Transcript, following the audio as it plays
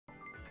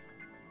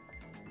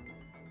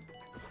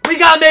we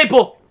got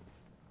Maple!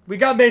 We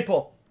got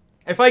Maple.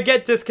 If I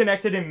get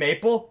disconnected in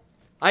Maple,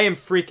 I am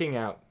freaking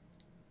out.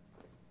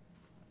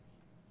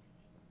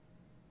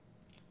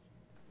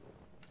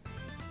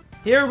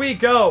 Here we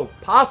go.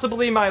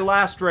 Possibly my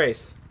last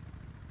race.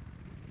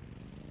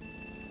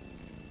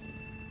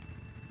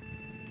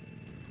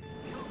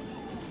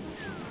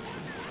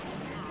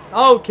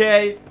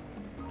 Okay.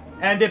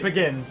 And it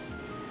begins.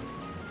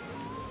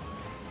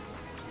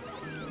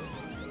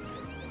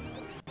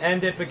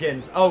 And it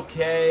begins.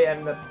 Okay,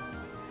 and the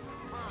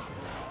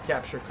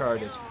capture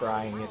card is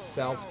frying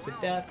itself to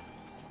death.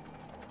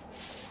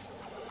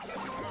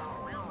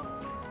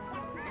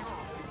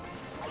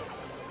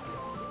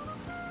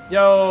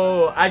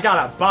 Yo, I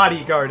got a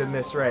bodyguard in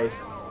this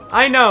race.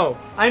 I know,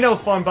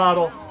 Fun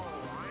Bottle.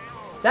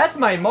 That's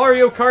my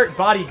Mario Kart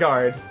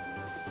bodyguard.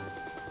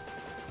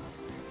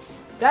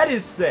 That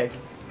is sick.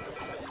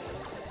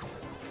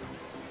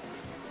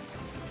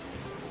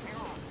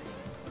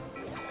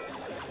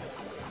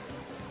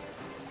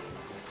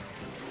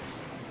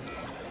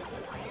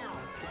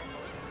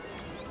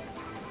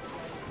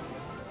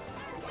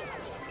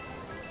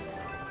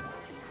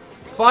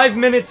 "5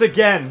 minutes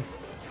again.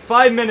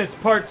 5 minutes,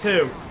 part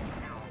 2.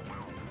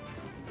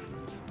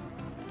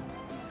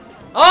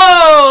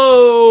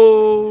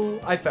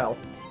 Oh! I fell.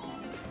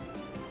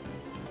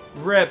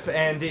 Rip,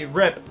 Andy,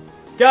 rip.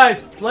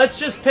 Guys, let's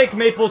just pick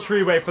Maple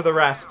Treeway for the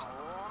rest.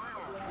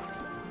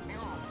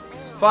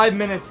 5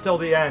 minutes till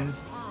the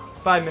end.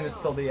 5 minutes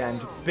till the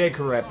end. Big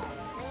rip.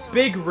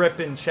 Big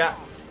rip in chat.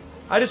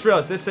 I just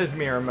realized this is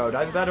mirror mode.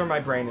 Either that or my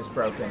brain is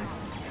broken.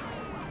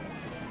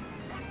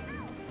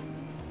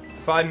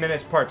 5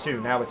 minutes, part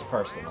 2. Now it's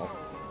personal.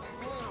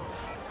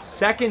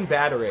 Second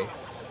battery.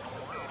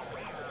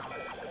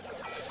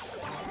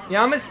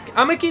 Yeah, I'm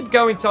gonna keep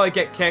going till I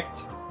get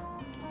kicked.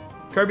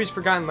 Kirby's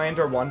Forgotten Land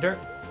or Wonder.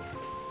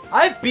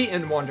 I've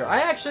beaten Wonder.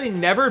 I actually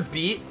never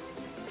beat...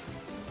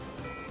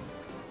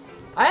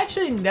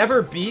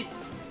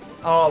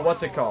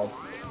 what's it called?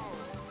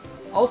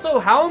 Also,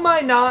 how am I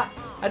not...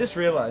 I just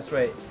realized,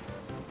 wait.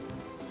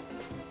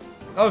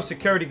 Oh,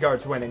 security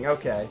guard's winning.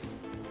 Okay.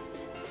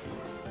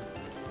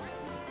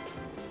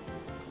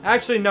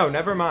 Actually, no,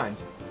 never mind.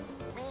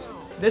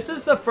 This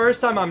is the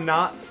first time I'm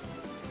not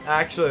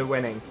actually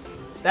winning.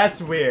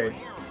 That's weird.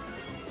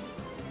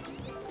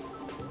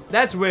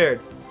 That's weird.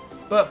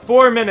 But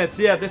 4 minutes,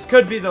 yeah, this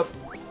could be the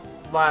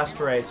last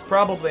race.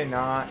 Probably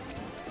not.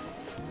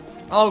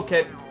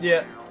 Okay,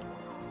 yeah.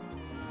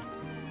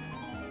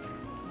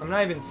 I'm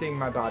not even seeing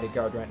my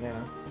bodyguard right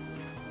now.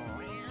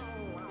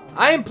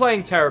 I am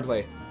playing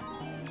terribly.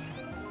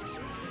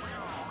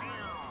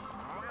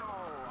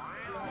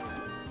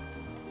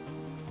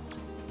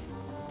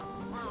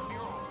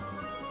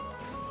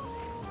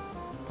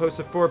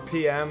 Posted 4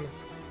 p.m.,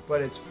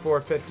 but it's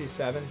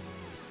 4:57.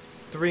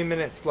 3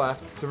 minutes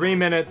left. 3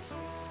 minutes.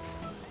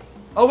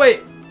 Oh,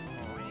 wait.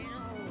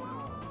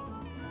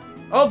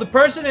 Oh, the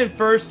person in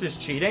first is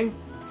cheating?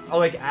 Oh,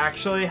 like,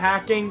 actually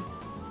hacking?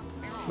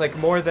 Like,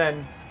 more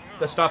than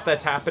the stuff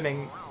that's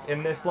happening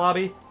in this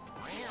lobby?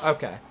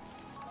 Okay.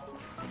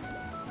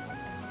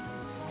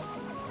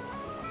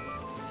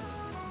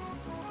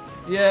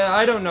 Yeah,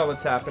 I don't know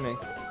what's happening.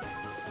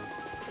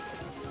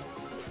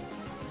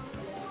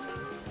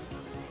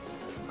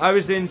 I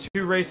was in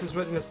 2 races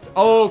with this.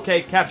 Oh,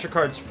 okay, capture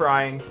card's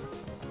frying.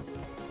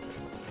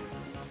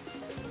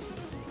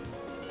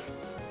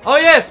 Oh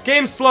yeah,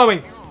 game's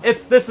slowing.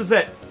 This is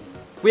it.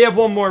 We have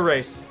 1 more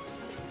race.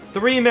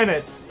 3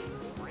 minutes.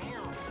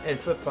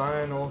 It's a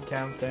final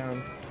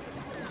countdown.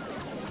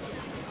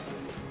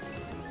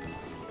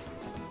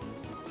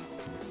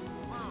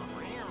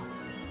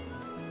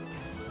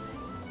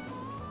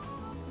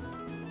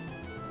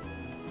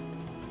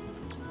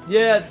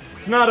 Yeah,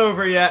 it's not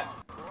over yet.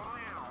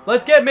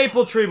 Let's get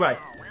Maple Treeway.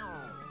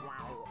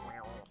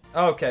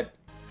 Okay.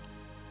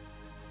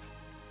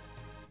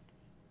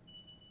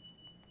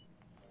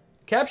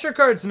 Capture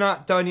card's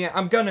not done yet.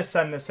 I'm gonna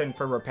send this in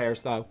for repairs,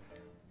 though.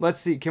 Let's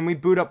see. Can we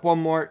boot up 1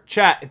 more?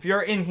 Chat, if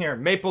you're in here,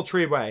 Maple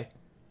Treeway.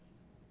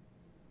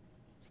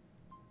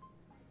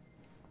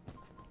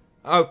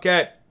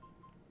 Okay.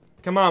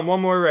 Come on, 1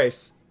 more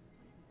race.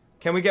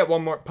 Can we get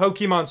 1 more?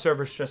 Pokemon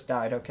servers just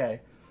died. Okay.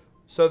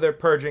 So they're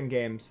purging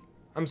games.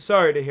 I'm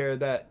sorry to hear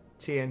that,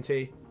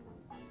 TNT.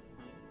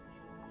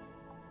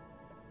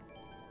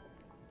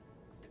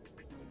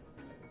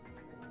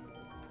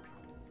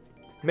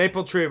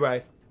 Maple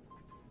Treeway.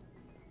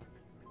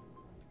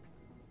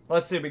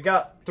 Let's see, we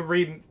got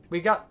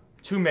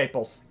 2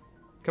 maples.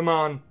 Come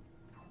on.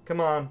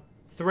 Come on.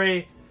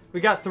 3. We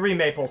got 3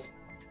 maples.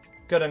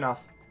 Good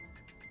enough.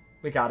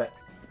 We got it.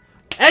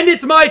 And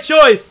it's my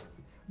choice!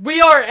 We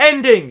are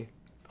ending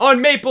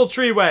on Maple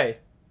Treeway.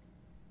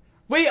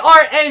 We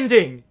are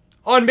ending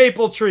on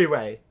Maple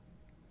Treeway.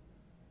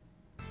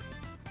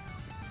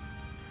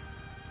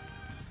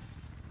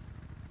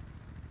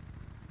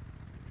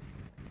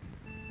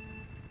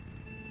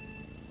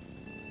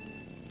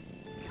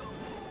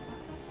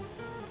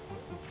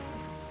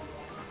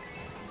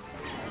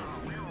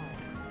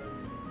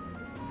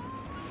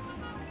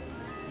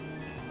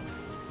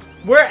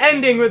 We're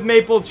ending with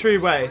Maple Tree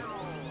Way.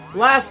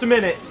 Last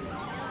minute.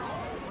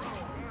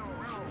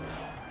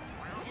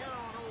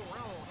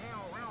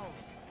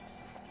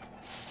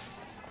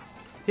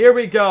 Here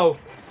we go.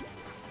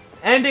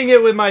 Ending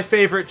it with my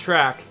favorite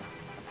track.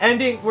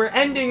 We're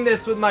ending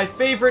this with my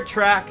favorite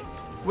track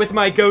with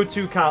my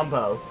go-to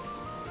combo.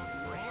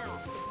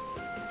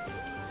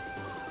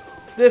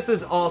 This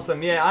is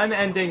awesome. Yeah, I'm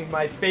ending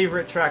my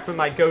favorite track with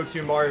my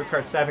go-to Mario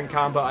Kart 7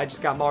 combo. I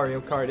just got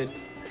Mario Karted.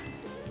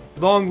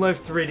 Long live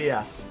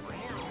 3DS.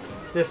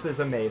 This is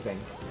amazing.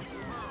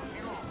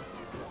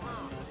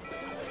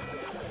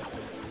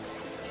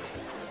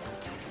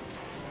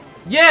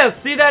 Yeah,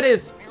 see, that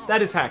is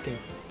hacking.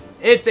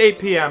 It's 8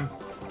 p.m.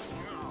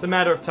 It's a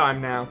matter of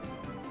time now.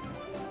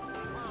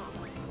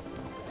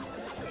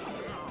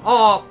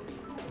 Oh,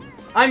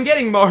 I'm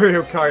getting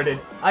Mario Karted.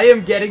 I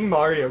am getting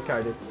Mario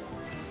Karted.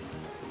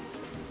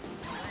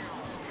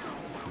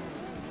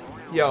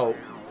 Yo,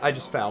 I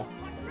just fell.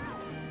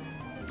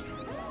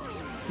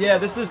 Yeah,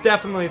 this is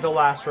definitely the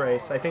last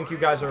race. I think you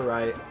guys are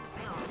right.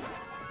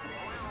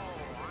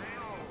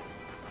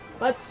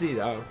 Let's see,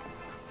 though.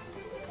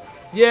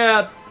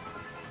 Yeah,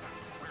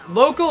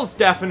 local's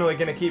definitely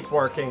gonna keep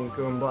working,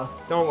 Goomba.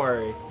 Don't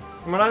worry.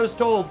 From what I was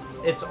told,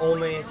 it's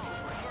only...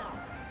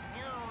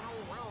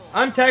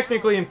 I'm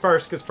technically in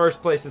first, because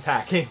first place is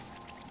hacking.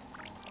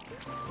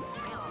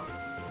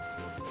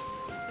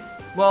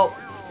 Well...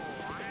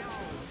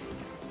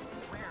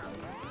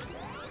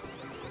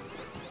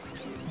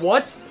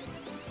 What?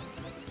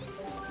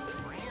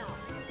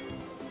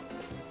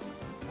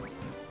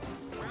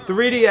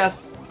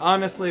 ...3DS,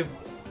 honestly,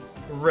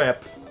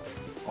 rip.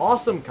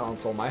 Awesome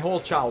console. My whole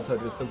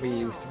childhood was the Wii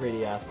U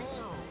 3DS.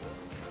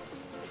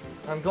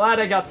 I'm glad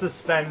I got to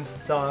spend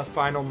the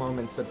final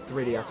moments of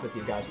 3DS with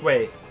you guys.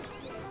 Wait.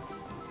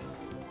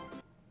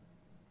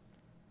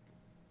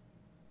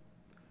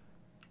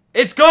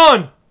 It's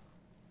gone!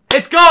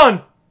 It's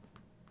gone!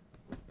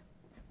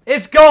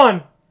 It's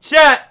gone!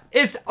 Chat,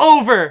 it's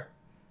over!